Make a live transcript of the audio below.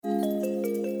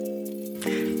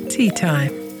Tea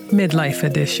Time, Midlife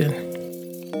Edition.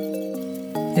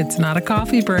 It's not a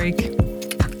coffee break.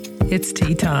 It's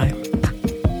tea time.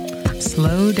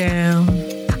 Slow down.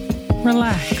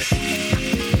 Relax.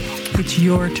 It's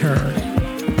your turn.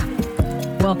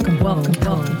 Welcome.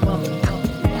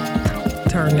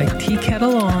 Turn the tea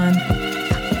kettle on.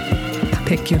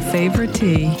 Pick your favorite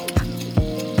tea.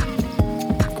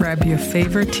 Grab your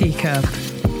favorite teacup.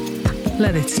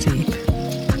 Let it steep.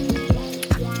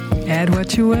 Add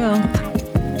what you will.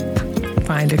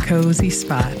 Find a cozy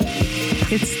spot.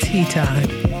 It's tea time,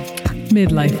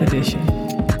 Midlife Edition.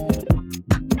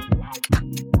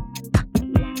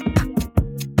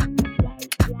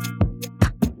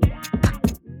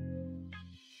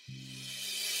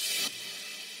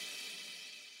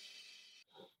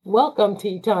 Welcome,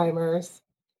 tea timers.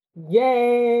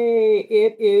 Yay!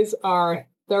 It is our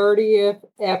 30th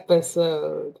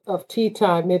episode of Tea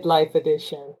Time Midlife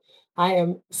Edition. I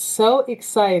am so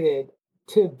excited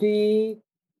to be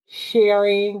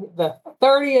sharing the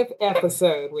 30th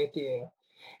episode with you.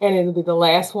 And it'll be the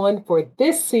last one for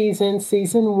this season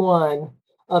 1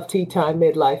 of Tea Time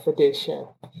Midlife Edition.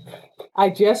 I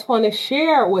just want to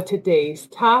share what today's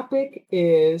topic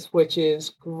is, which is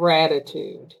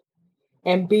gratitude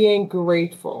and being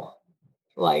grateful,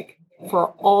 like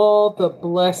for all the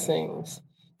blessings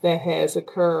that has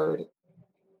occurred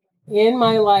in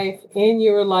my life, in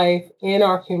your life, in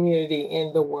our community,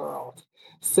 in the world.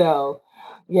 So,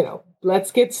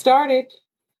 let's get started.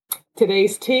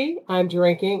 Today's tea I'm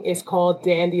drinking is called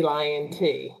Dandelion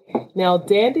Tea. Now,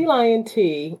 Dandelion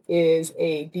Tea is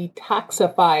a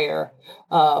detoxifier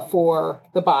for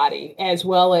the body, as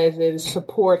well as it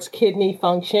supports kidney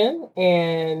function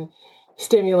and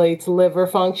stimulates liver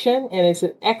function, and it's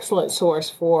an excellent source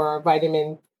for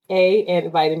vitamin A and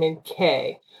vitamin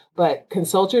K. But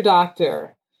consult your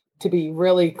doctor to be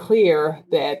really clear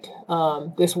that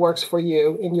this works for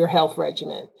you in your health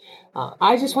regimen.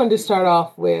 I just wanted to start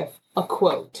off with a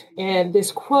quote. And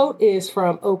this quote is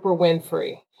from Oprah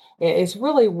Winfrey. It's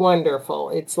really wonderful.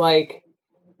 It's like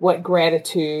what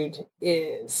gratitude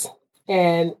is.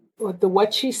 And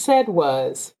what she said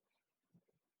was,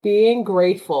 being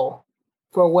grateful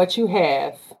for what you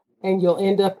have, and you'll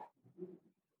end up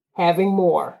having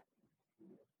more.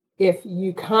 If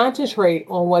you concentrate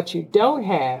on what you don't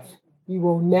have, you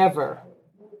will never,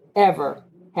 ever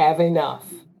have enough.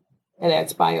 And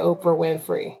that's by Oprah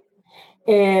Winfrey.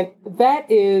 And that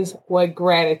is what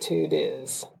gratitude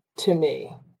is to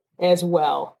me as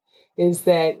well, is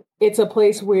that it's a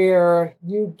place where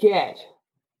you get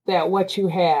that what you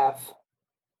have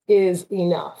is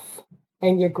enough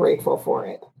and you're grateful for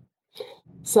it.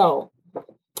 So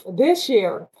this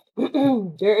year,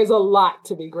 there is a lot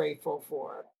to be grateful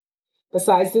for.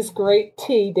 Besides this great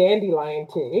tea, Dandelion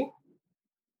Tea,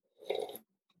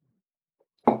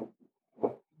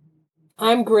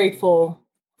 I'm grateful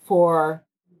for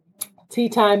Tea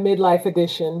Time Midlife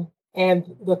Edition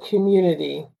and the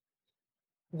community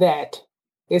that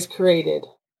is created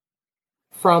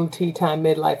from Tea Time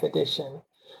Midlife Edition.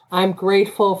 I'm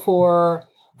grateful for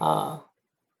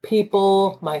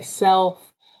people,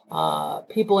 myself,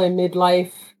 people in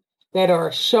midlife that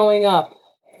are showing up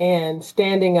and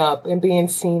standing up and being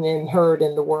seen and heard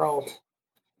in the world.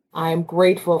 I'm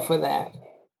grateful for that.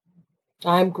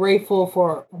 I'm grateful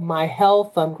for my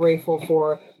health. I'm grateful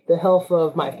for the health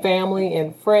of my family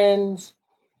and friends.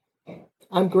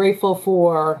 I'm grateful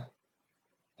for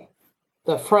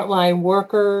the frontline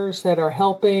workers that are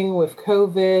helping with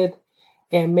COVID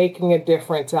and making a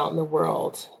difference out in the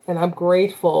world. And I'm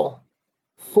grateful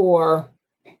for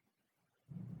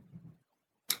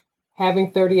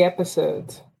having 30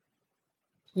 episodes.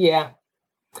 Yeah.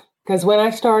 Because when I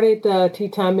started Tea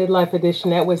Time Midlife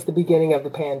Edition, that was the beginning of the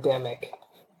pandemic.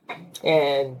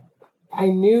 And I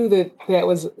knew that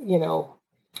was,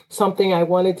 something I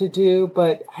wanted to do,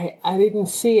 but I didn't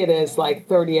see it as like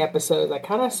 30 episodes. I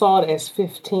kind of saw it as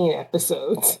 15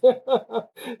 episodes, to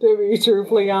be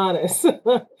truthfully honest.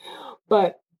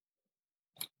 But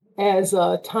as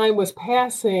time was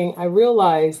passing, I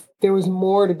realized there was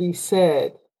more to be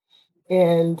said.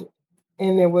 And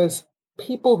there was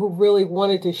people who really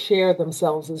wanted to share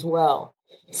themselves as well.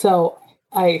 So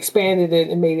I expanded it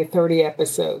and made it 30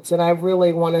 episodes. And I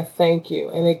really want to thank you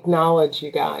and acknowledge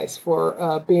you guys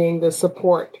for being the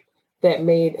support that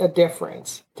made a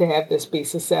difference to have this be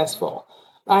successful.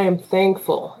 I am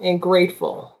thankful and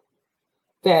grateful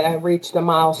that I reached a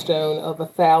milestone of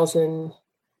 1,000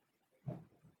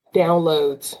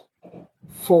 downloads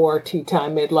for Tea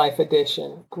Time Midlife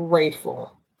Edition.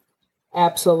 Grateful.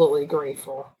 Absolutely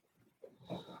grateful.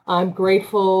 I'm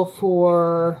grateful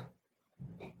for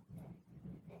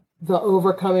the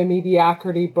Overcoming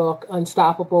Mediocrity book,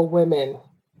 Unstoppable Women,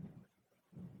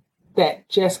 that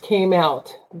just came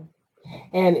out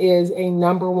and is a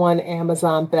 #1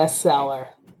 Amazon bestseller.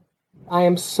 I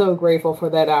am so grateful for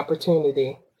that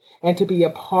opportunity and to be a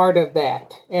part of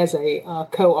that as a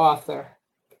co-author.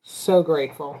 So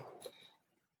grateful.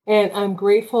 And I'm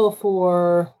grateful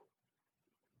for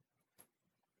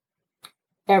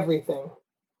everything.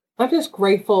 I'm just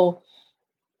grateful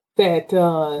that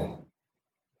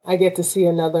I get to see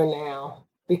another now,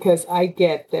 because I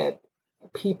get that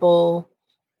people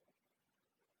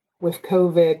with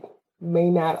COVID may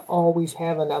not always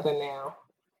have another now.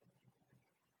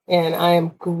 And I am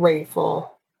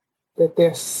grateful that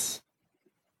there's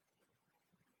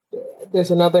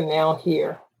another now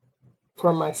here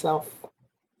for myself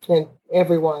and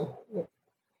everyone.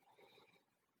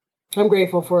 I'm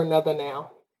grateful for another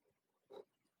now.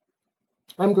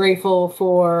 I'm grateful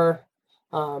for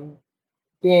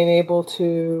being able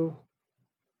to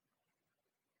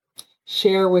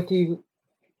share with you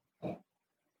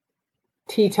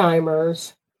tea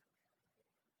timers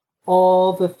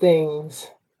all the things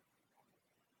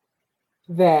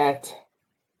that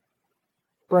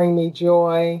bring me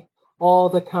joy, all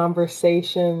the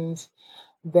conversations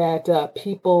that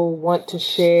people want to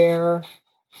share.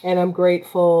 And I'm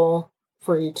grateful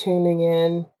for you tuning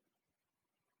in.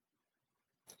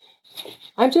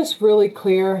 I'm just really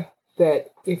clear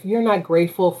that if you're not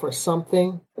grateful for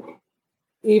something,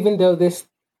 even though this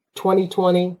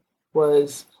 2020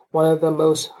 was one of the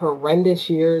most horrendous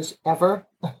years ever,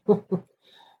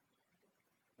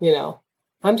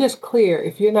 I'm just clear,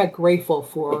 if you're not grateful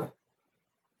for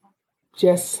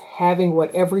just having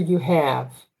whatever you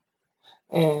have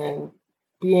and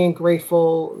being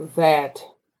grateful that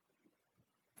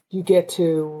you get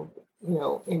to,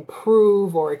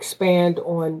 improve or expand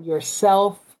on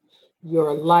yourself,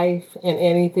 your life, and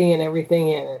anything and everything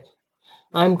in it.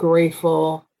 I'm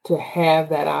grateful to have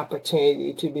that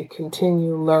opportunity to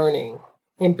continue learning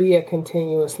and be a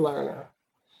continuous learner,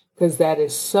 because that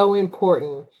is so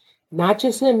important, not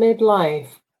just in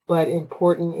midlife, but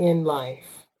important in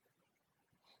life.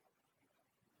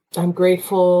 I'm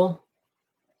grateful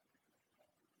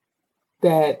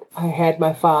that I had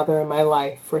my father in my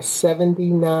life for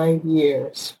 79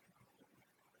 years.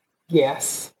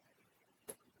 Yes.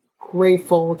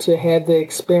 Grateful to have the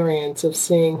experience of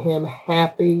seeing him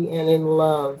happy and in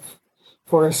love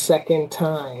for a second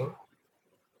time.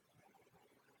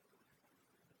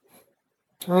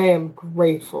 I am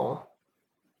grateful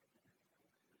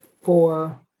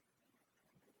for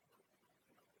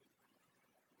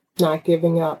not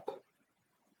giving up,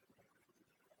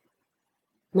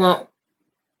 not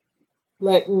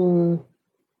letting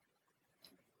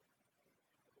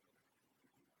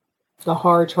the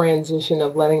hard transition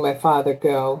of letting my father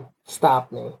go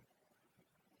stop me.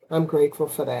 I'm grateful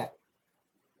for that.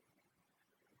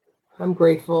 I'm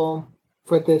grateful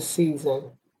for this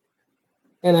season.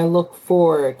 And I look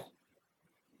forward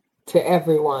to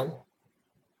everyone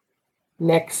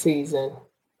next season,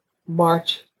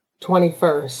 March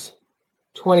 21st,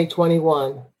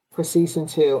 2021, for Season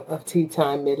 2 of Tea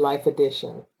Time Midlife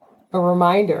Edition. A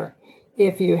reminder,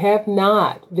 if you have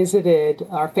not visited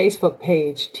our Facebook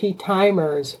page, Tea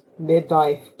Timers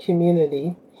Midlife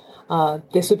Community,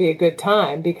 this would be a good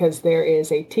time, because there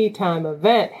is a Tea Time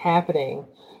event happening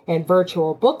and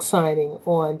virtual book signing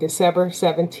on December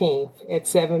 17th at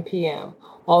 7 p.m.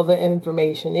 All the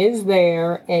information is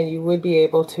there, and you would be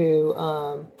able to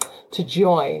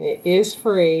join. It is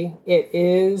free. It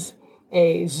is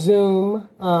a Zoom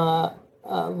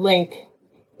link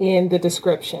in the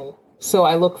description. So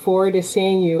I look forward to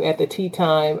seeing you at the Tea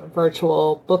Time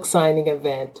virtual book signing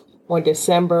event on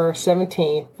December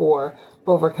 17th for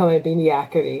Overcoming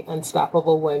Mediocrity,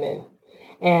 Unstoppable Women.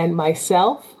 And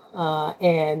myself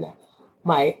and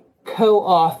my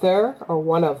co-author, or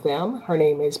one of them, her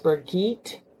name is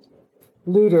Birgit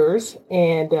Luders,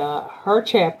 and her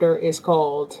chapter is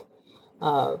called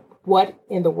What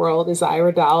in the World is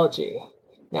Iridology?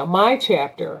 Now, my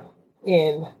chapter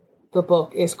in the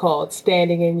book is called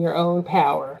Standing in Your Own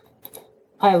Power.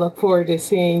 I look forward to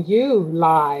seeing you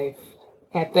live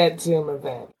at that Zoom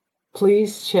event.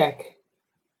 Please check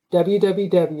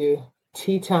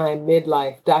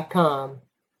www.teatimemidlife.com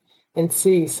and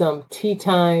see some tea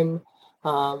time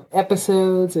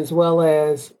episodes, as well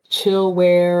as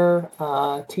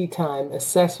chillware, tea time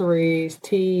accessories,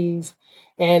 teas,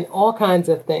 and all kinds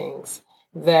of things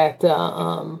that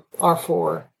are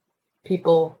for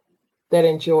people that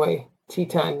enjoy Tea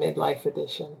Time Midlife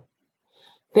Edition.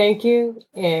 Thank you,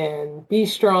 and be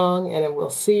strong, and we'll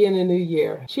see you in the new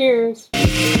year. Cheers.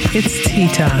 It's Tea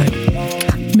Time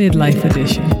Midlife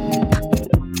Edition.